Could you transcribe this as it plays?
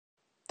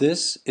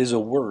This is a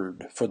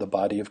word for the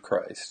body of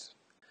Christ.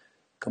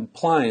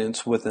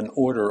 Compliance with an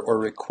order or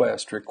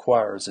request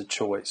requires a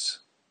choice.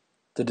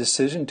 The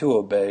decision to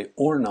obey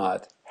or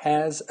not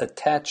has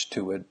attached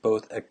to it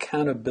both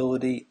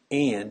accountability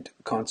and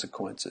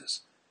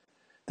consequences.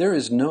 There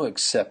is no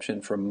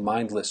exception for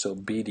mindless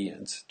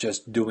obedience,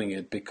 just doing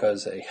it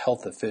because a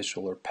health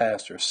official or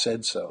pastor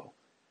said so.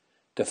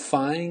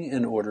 Defying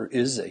an order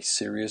is a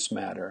serious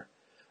matter,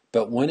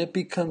 but when it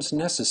becomes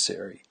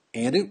necessary,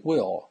 and it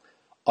will,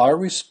 our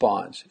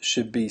response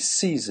should be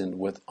seasoned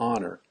with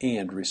honor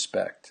and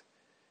respect.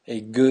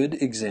 A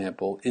good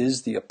example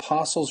is the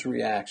apostles'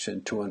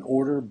 reaction to an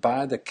order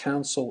by the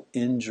council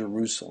in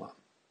Jerusalem.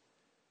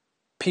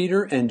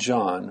 Peter and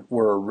John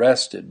were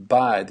arrested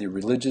by the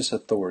religious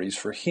authorities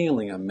for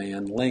healing a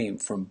man lame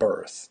from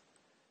birth.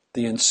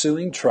 The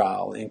ensuing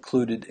trial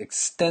included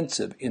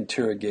extensive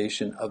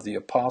interrogation of the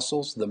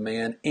apostles, the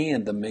man,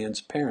 and the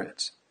man's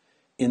parents.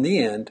 In the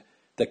end,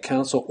 the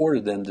council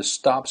ordered them to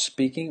stop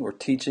speaking or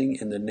teaching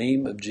in the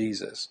name of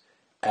Jesus.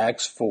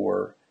 Acts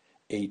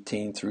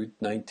 4:18 through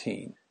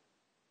 19.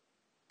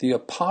 The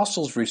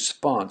apostles'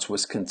 response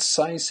was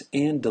concise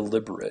and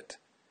deliberate.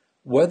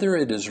 Whether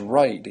it is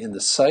right in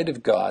the sight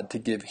of God to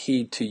give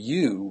heed to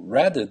you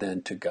rather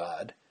than to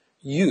God,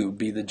 you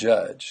be the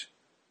judge.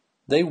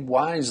 They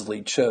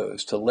wisely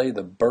chose to lay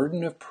the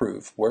burden of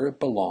proof where it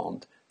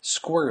belonged,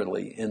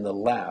 squarely in the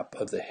lap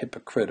of the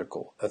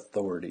hypocritical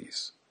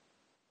authorities.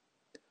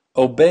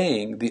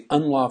 Obeying the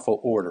unlawful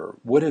order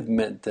would have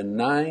meant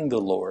denying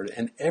the Lord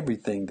and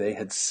everything they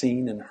had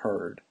seen and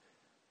heard.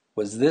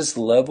 Was this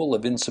level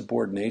of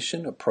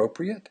insubordination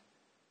appropriate?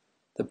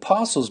 The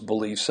apostles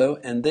believed so,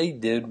 and they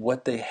did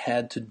what they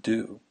had to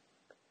do.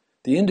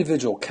 The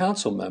individual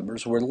council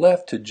members were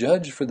left to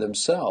judge for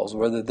themselves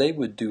whether they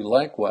would do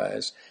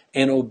likewise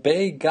and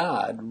obey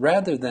God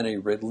rather than a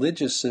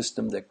religious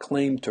system that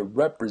claimed to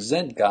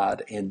represent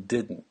God and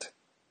didn't.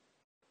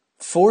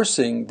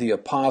 Forcing the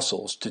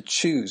apostles to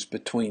choose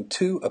between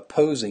two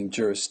opposing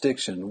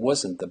jurisdictions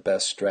wasn't the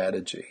best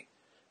strategy.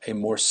 A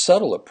more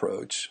subtle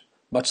approach,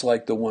 much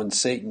like the one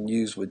Satan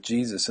used with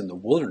Jesus in the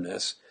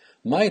wilderness,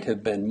 might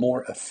have been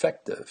more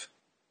effective.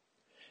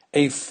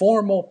 A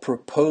formal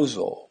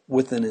proposal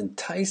with an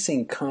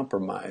enticing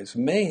compromise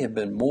may have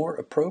been more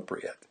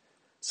appropriate.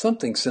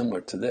 Something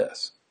similar to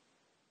this.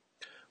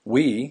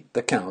 We,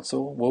 the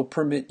council, will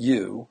permit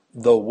you,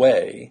 the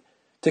way,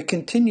 to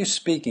continue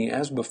speaking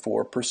as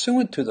before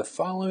pursuant to the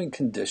following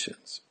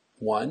conditions.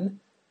 1.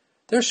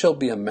 There shall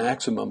be a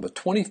maximum of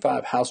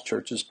 25 house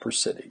churches per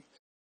city.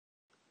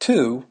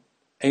 2.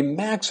 A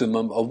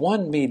maximum of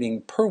 1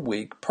 meeting per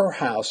week per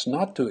house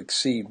not to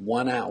exceed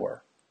 1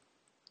 hour.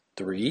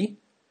 3.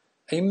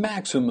 A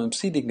maximum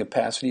seating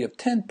capacity of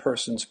 10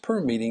 persons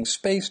per meeting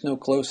spaced no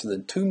closer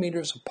than 2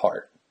 meters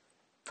apart.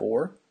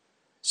 4.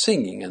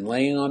 Singing and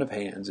laying on of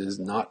hands is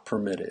not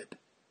permitted.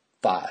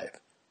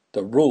 5.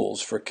 The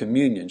rules for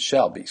communion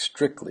shall be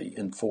strictly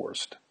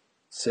enforced.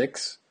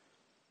 6.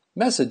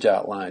 Message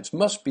outlines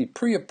must be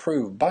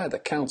pre-approved by the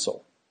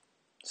council.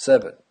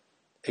 7.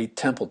 A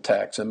temple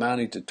tax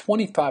amounting to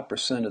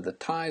 25% of the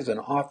tithes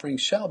and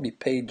offerings shall be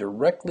paid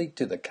directly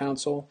to the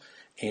council.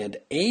 And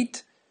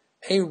 8.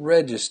 A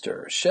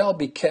register shall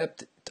be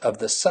kept of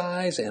the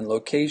size and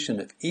location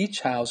of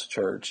each house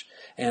church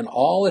and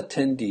all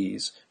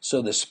attendees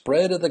so the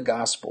spread of the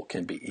gospel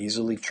can be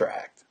easily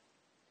tracked.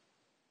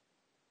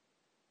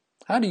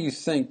 How do you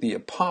think the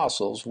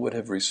apostles would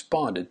have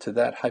responded to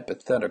that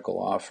hypothetical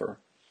offer?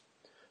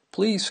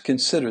 Please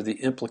consider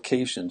the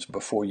implications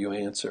before you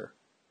answer.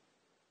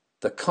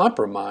 The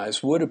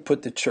compromise would have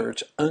put the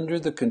church under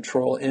the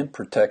control and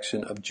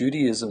protection of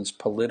Judaism's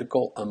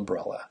political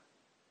umbrella.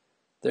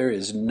 There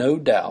is no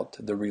doubt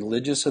the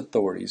religious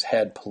authorities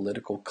had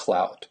political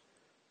clout.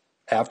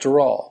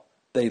 After all,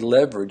 they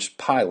leveraged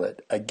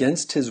Pilate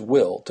against his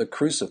will to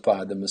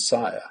crucify the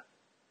Messiah.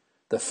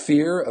 The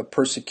fear of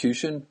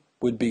persecution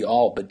would be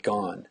all but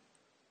gone.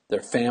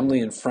 Their family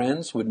and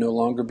friends would no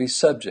longer be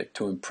subject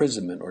to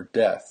imprisonment or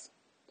death.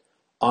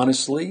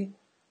 Honestly,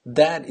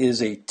 that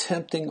is a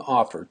tempting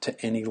offer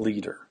to any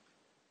leader.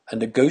 A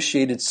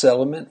negotiated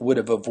settlement would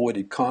have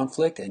avoided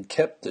conflict and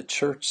kept the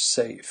church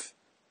safe.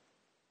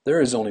 There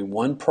is only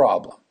one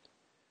problem.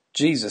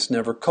 Jesus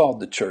never called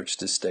the church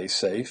to stay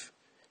safe.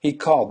 He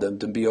called them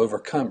to be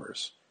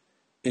overcomers.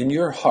 In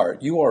your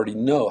heart, you already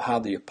know how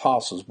the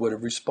apostles would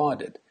have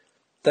responded.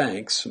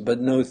 Thanks, but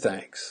no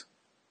thanks.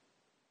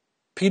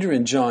 Peter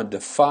and John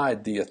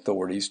defied the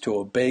authorities to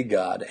obey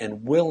God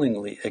and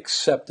willingly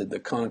accepted the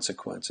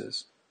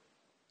consequences.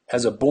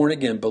 As a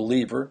born-again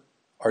believer,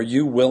 are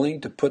you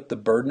willing to put the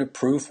burden of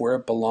proof where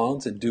it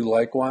belongs and do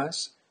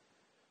likewise?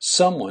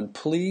 Someone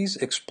please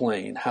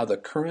explain how the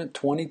current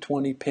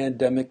 2020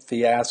 pandemic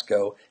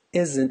fiasco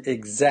isn't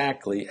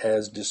exactly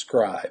as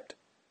described.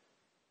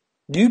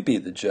 You be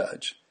the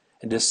judge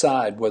and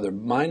decide whether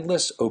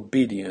mindless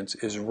obedience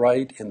is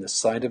right in the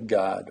sight of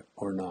God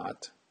or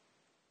not.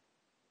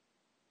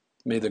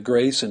 May the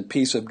grace and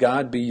peace of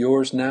God be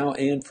yours now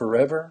and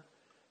forever.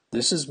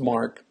 This is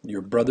Mark,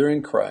 your brother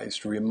in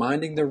Christ,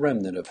 reminding the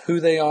remnant of who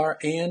they are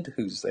and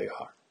whose they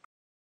are.